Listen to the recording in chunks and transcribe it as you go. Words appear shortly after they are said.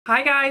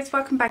Hi guys,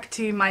 welcome back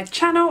to my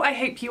channel. I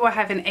hope you are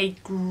having a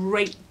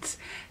great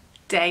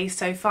day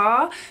so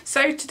far.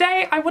 So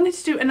today I wanted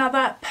to do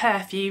another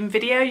perfume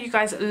video. You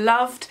guys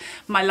loved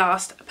my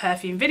last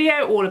perfume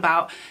video, all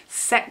about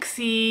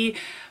sexy,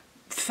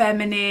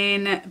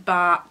 feminine,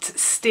 but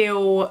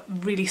still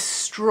really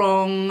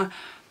strong,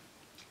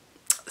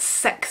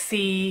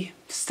 sexy,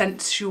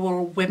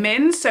 sensual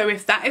women. So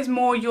if that is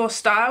more your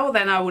style,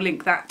 then I will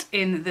link that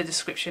in the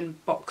description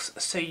box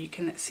so you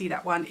can see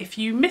that one if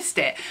you missed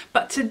it.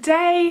 But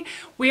today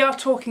we are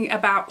talking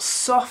about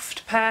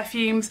soft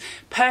perfumes,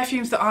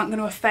 perfumes that aren't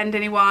going to offend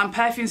anyone,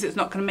 perfumes that's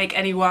not going to make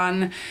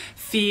anyone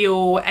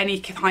feel any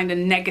kind of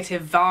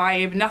negative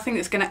vibe, nothing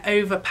that's going to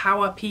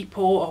overpower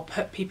people or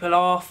put people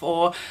off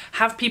or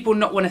have people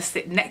not want to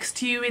sit next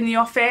to you in the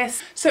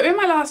office. So in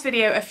my last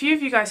video, a few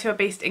of you guys who are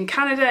based in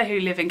Canada, who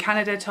live in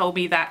Canada, told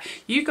me that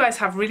you guys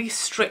have really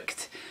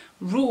strict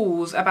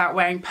rules about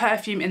wearing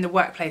perfume in the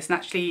workplace, and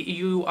actually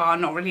you are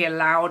not really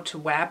allowed to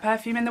wear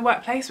perfume in the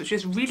workplace, which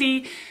is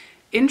really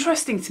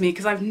interesting to me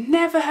because I've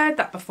never heard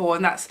that before,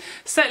 and that's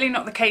certainly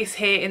not the case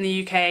here in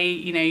the UK.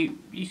 You know,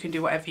 you can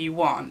do whatever you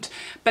want,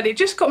 but it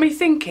just got me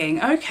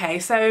thinking, okay,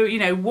 so you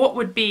know, what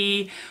would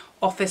be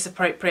office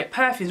appropriate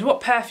perfumes?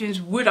 What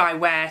perfumes would I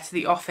wear to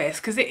the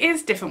office? Because it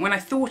is different. When I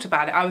thought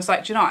about it, I was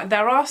like, do you know what?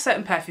 There are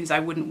certain perfumes I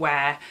wouldn't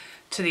wear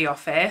to the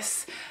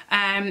office,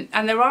 and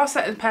there are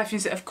certain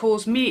perfumes that have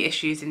caused me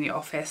issues in the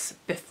office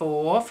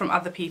before from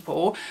other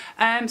people.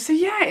 So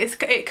yeah,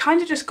 it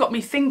kind of just got me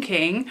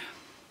thinking,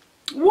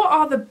 what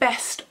are the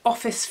best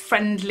office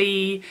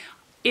friendly,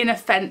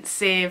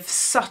 inoffensive,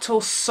 subtle,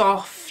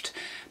 soft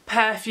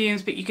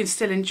perfumes but you can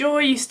still enjoy,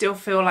 you still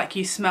feel like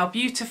you smell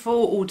beautiful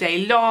all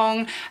day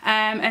long,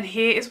 and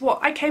here is what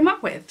I came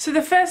up with. So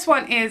the first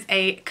one is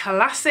a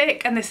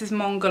classic, and this is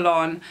Mon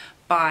Guerlain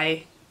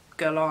by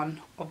Guerlain,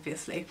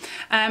 obviously.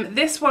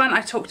 This one I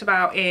talked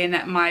about in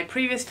my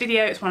previous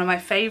video. It's one of my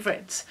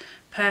favourite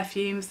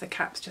perfumes. The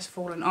cap's just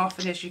fallen off,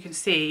 and as you can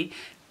see,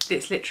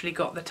 it's literally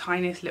got the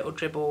tiniest little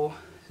dribble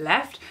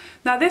left.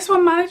 Now this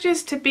one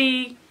manages to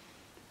be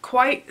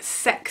quite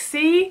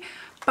sexy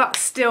but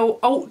still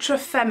ultra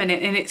feminine,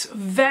 and it's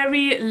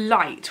very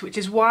light, which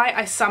is why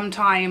I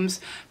sometimes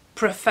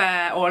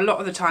prefer, or a lot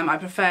of the time I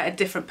prefer, a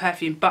different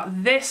perfume.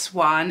 But this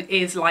one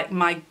is like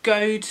my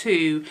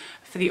go-to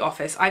for the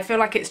office. I feel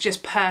like it's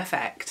just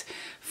perfect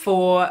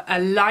for a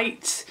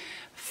light,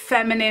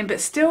 feminine but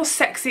still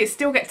sexy. It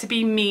still gets to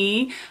be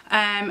me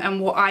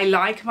and what I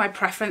like, my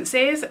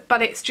preferences,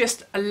 but it's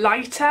just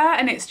lighter,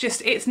 and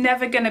it's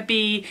never going to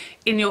be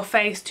in your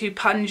face, too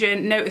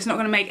pungent. No, it's not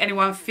going to make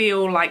anyone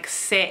feel like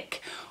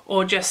sick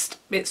or just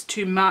it's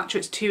too much or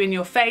it's too in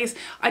your face.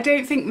 I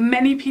don't think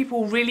many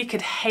people really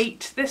could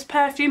hate this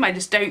perfume. I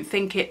just don't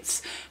think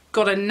it's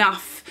got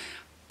enough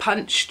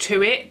punch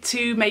to it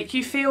to make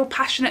you feel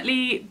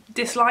passionately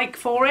dislike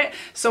for it.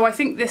 So I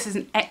think this is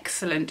an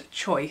excellent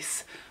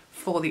choice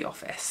for the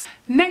office.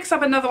 Next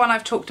up, another one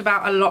I've talked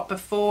about a lot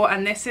before,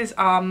 and this is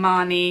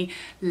Armani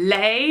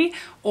Lei,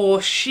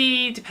 or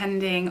She,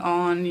 depending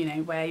on, you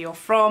know, where you're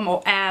from,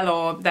 or Elle,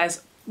 or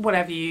there's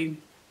whatever you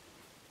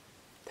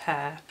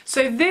pair.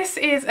 So this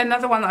is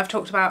another one that I've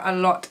talked about a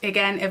lot.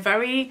 Again, a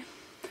very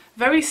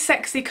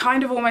sexy,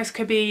 kind of almost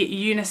could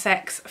be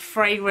unisex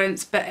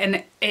fragrance, but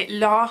it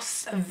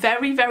lasts a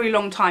very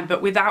long time,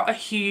 but without a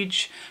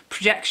huge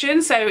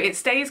projection. So it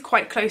stays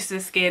quite close to the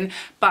skin,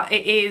 but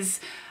it is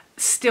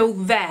still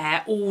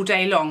there all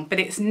day long, but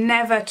it's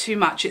never too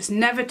much, it's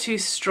never too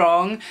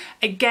strong.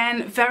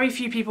 Again, very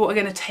few people are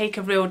going to take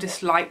a real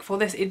dislike for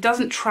this. It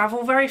doesn't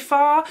travel very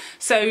far,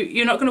 so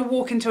you're not going to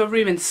walk into a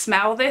room and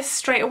smell this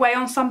straight away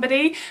on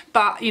somebody,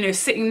 but you know,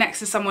 sitting next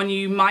to someone,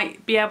 you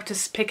might be able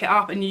to pick it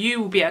up and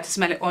you will be able to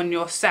smell it on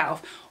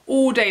yourself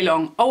all day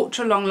long.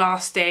 Ultra long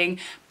lasting,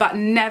 but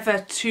never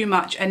too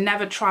much and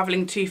never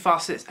travelling too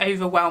fast so it's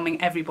overwhelming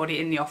everybody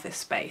in the office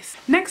space.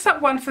 Next up,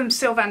 one from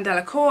Sylvaine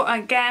Delacourte.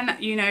 Again,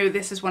 you know,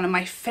 this is one of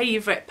my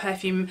favourite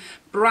perfume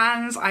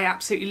brands. I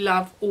absolutely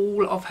love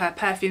all of her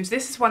perfumes.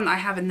 This is one that I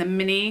have in the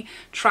mini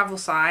travel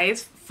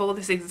size for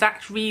this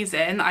exact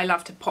reason. I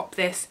love to pop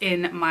this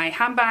in my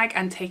handbag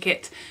and take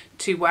it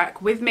to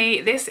work with me.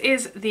 This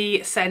is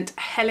the scent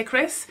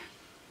Helicriss.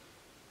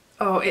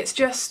 Oh, it's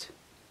just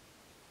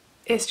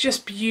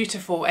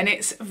beautiful, and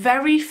it's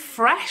very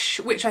fresh,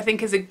 which I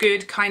think is a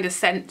good kind of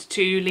scent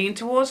to lean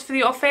towards for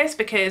the office,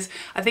 because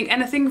I think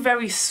anything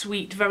very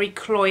sweet, very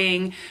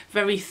cloying,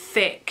 very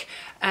thick,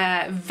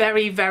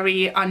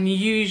 very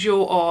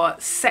unusual or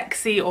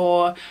sexy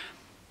or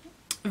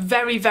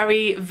very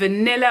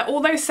vanilla,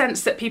 all those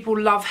scents that people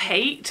love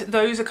hate,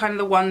 those are kind of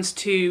the ones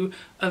to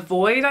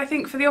avoid, I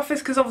think, for the office,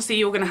 because obviously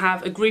you're going to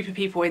have a group of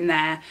people in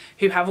there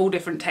who have all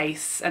different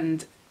tastes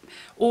and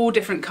all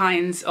different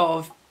kinds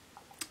of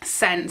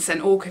scents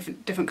and all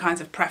different kinds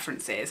of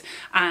preferences,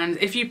 and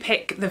if you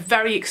pick the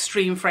very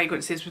extreme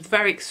fragrances with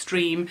very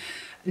extreme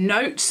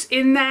notes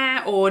in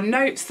there, or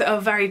notes that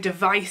are very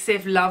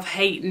divisive,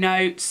 love-hate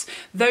notes,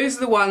 those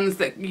are the ones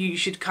that you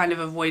should kind of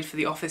avoid for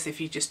the office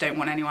if you just don't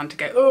want anyone to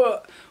go,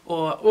 oh,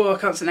 or oh, I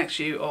can't sit next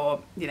to you,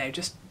 or, you know,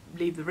 just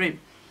leave the room.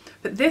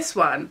 But this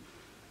one,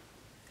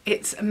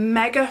 it's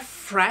mega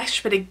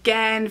fresh, but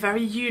again,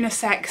 very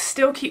unisex,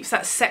 still keeps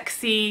that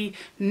sexy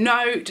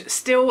note,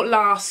 still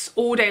lasts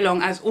all day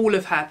long as all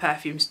of her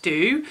perfumes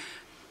do.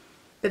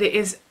 But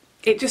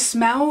it just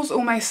smells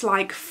almost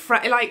like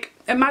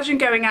imagine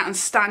going out and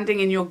standing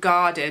in your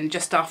garden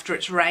just after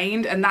it's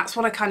rained, and that's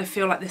what I kind of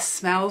feel like this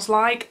smells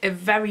like. A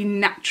very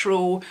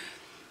natural,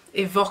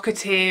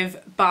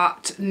 evocative,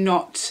 but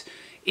not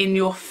in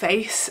your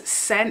face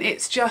scent.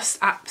 It's just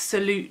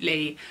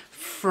absolutely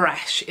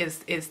fresh is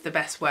the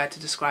best word to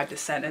describe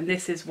this scent, and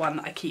this is one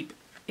that I keep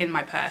in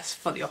my purse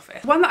for the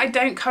office. One that I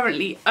don't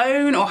currently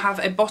own or have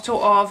a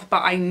bottle of,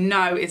 but I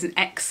know is an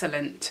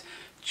excellent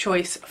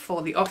choice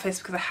for the office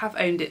because I have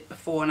owned it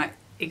before, and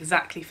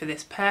exactly for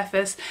this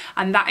purpose,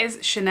 and that is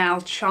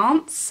Chanel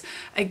Chance.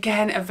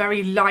 Again, a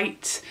very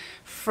light,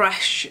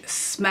 fresh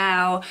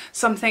smell,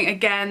 something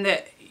again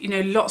that, you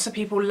know, lots of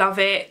people love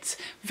it,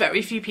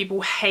 very few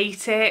people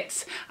hate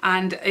it,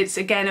 and it's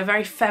again a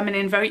very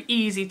feminine, very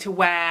easy to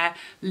wear,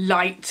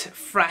 light,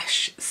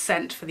 fresh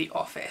scent for the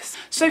office.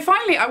 So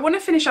finally, I want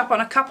to finish up on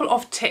a couple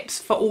of tips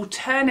for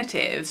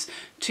alternatives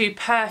to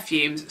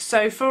perfumes.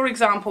 So for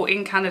example,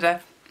 in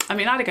Canada, I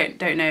mean, I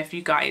don't know if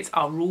you guys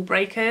are rule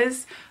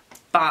breakers,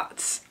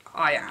 but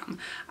I am,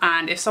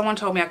 and if someone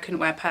told me I couldn't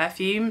wear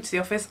perfume to the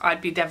office,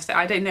 I'd be devastated.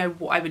 I don't know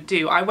what I would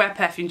do. I wear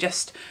perfume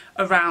just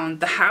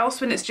around the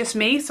house when it's just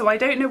me, so I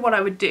don't know what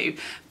I would do.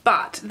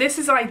 But this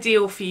is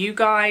ideal for you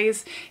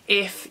guys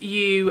if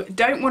you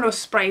don't want to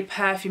spray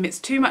perfume, it's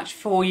too much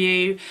for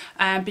you,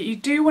 but you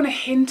do want a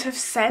hint of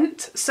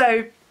scent.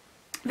 So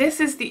this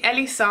is the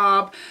Ellie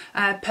Saab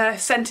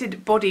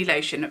scented body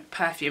lotion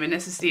perfume, and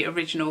this is the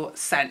original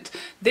scent.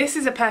 This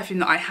is a perfume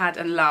that I had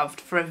and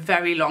loved for a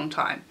very long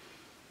time.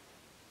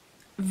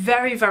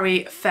 Very,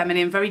 very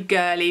feminine, very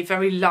girly,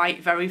 very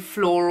light, very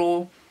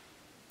floral.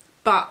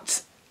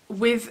 But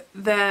with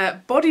the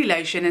body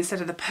lotion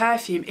instead of the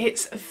perfume,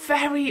 it's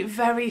very,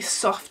 very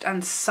soft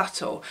and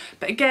subtle.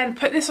 But again,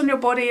 put this on your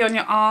body, on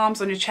your arms,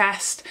 on your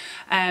chest,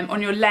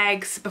 on your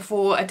legs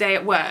before a day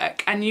at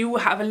work, and you will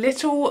have a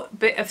little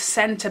bit of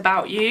scent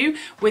about you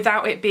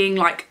without it being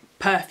like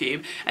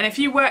perfume. And if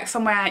you work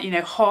somewhere, you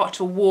know, hot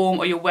or warm,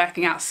 or you're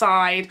working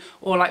outside,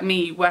 or like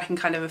me, working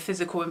kind of a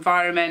physical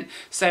environment,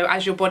 so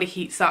as your body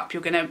heats up,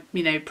 you're gonna,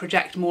 you know,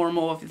 project more and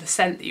more of the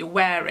scent that you're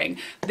wearing.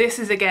 This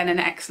is again an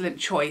excellent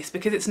choice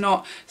because it's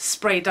not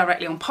sprayed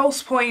directly on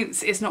pulse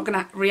points. It's not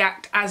gonna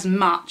react as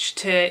much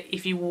to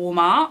if you warm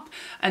up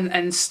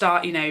and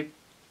start, you know,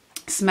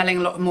 smelling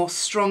a lot more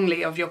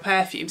strongly of your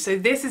perfume. So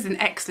this is an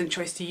excellent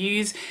choice to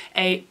use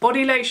a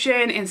body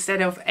lotion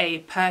instead of a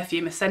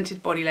perfume, a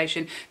scented body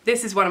lotion.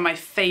 This is one of my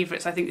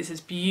favourites. I think this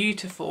is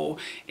beautiful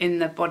in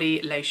the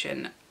body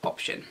lotion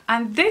option.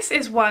 And this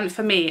is one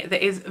for me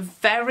that is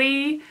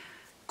very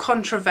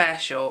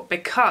controversial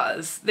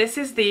because this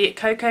is the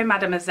Coco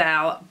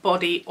Mademoiselle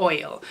body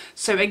oil.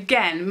 So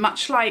again,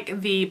 much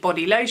like the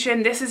body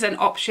lotion, this is an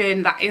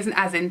option that isn't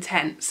as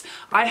intense.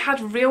 I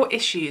had real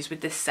issues with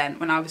this scent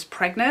when I was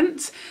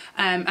pregnant.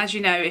 As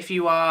you know, if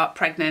you are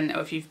pregnant, or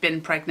if you've been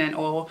pregnant,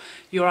 or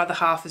your other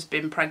half has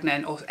been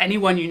pregnant, or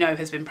anyone you know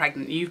has been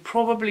pregnant, you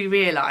probably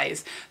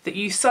realise that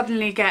you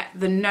suddenly get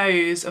the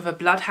nose of a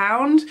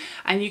bloodhound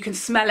and you can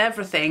smell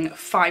everything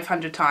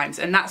 500 times.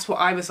 And that's what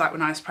I was like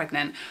when I was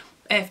pregnant.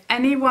 If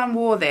anyone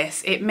wore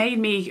this, it made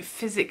me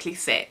physically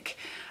sick.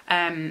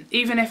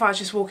 Even if I was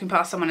just walking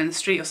past someone in the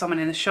street or someone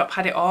in the shop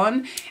had it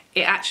on,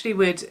 it actually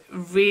would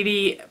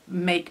really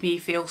make me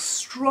feel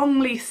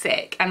strongly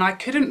sick, and I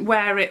couldn't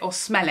wear it or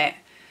smell it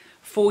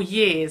for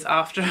years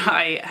after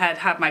I had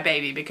had my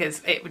baby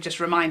because it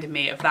just reminded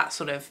me of that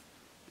sort of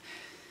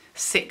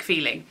sick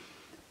feeling.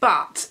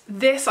 But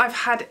this I've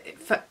had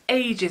for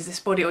ages, this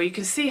body oil. You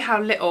can see how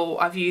little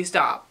I've used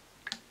up.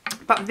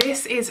 But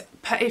this is,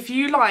 if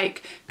you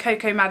like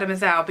Coco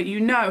Mademoiselle, but you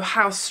know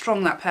how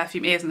strong that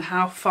perfume is and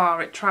how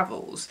far it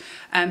travels,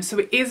 so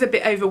it is a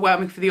bit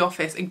overwhelming for the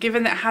office, and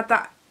given that it had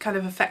that kind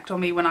of effect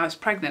on me when I was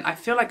pregnant, I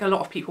feel like a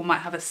lot of people might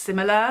have a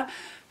similar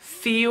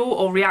feel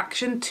or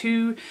reaction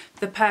to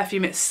the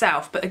perfume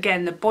itself. But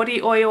again, the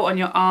body oil on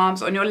your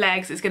arms, on your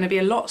legs is going to be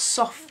a lot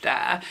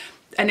softer,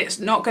 and it's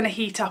not going to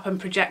heat up and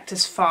project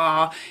as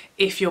far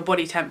if your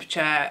body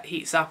temperature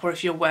heats up, or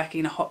if you're working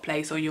in a hot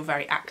place or you're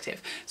very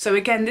active. So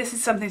again, this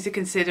is something to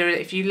consider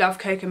if you love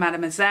Coco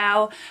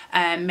Mademoiselle.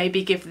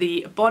 Maybe give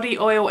the body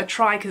oil a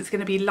try because it's going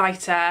to be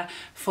lighter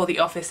for the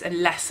office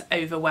and less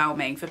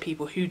overwhelming for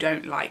people who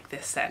don't like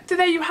this scent. So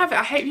there you have it.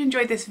 I hope you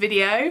enjoyed this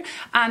video,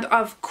 and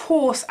of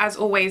course, as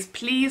always,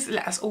 please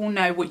let us all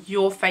know what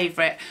your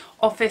favourite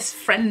office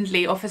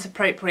friendly, office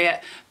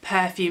appropriate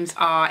perfumes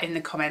are in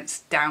the comments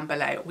down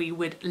below. We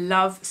would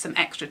love some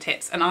extra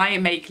tips, and I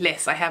make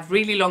lists. I have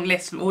really long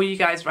lists from all you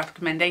guys'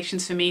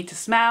 recommendations for me to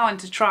smell and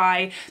to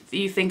try that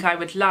you think I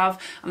would love,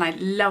 and I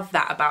love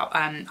that about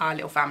our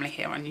little family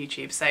here on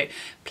YouTube. So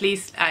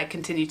please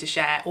continue to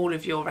share all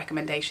of your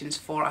recommendations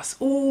for us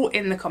all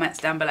in the comments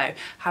down below.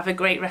 Have a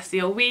great rest of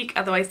your week.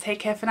 Otherwise, take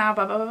care for now.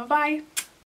 Bye bye bye bye.